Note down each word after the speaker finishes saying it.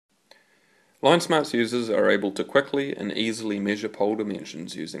LineSmarts users are able to quickly and easily measure pole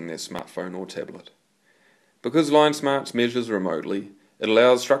dimensions using their smartphone or tablet. Because LineSmarts measures remotely, it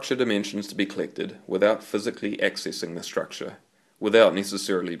allows structure dimensions to be collected without physically accessing the structure, without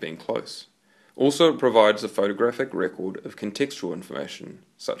necessarily being close. Also, it provides a photographic record of contextual information,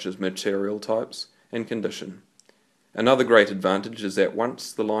 such as material types and condition. Another great advantage is that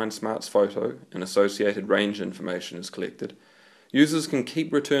once the LineSmarts photo and associated range information is collected, users can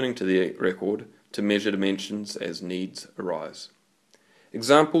keep returning to the record to measure dimensions as needs arise.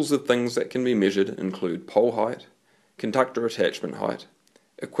 Examples of things that can be measured include pole height, conductor attachment height,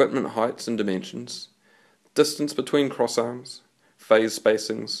 equipment heights and dimensions, distance between crossarms, phase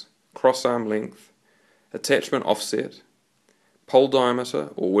spacings, crossarm length, attachment offset, pole diameter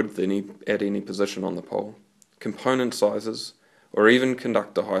or width at any position on the pole, component sizes, or even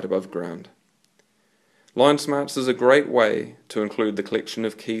conductor height above ground. LineSmarts is a great way to include the collection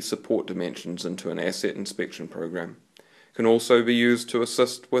of key support dimensions into an asset inspection program. It can also be used to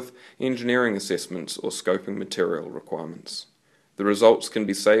assist with engineering assessments or scoping material requirements. The results can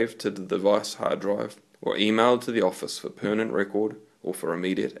be saved to the device hard drive or emailed to the office for permanent record or for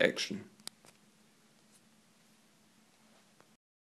immediate action.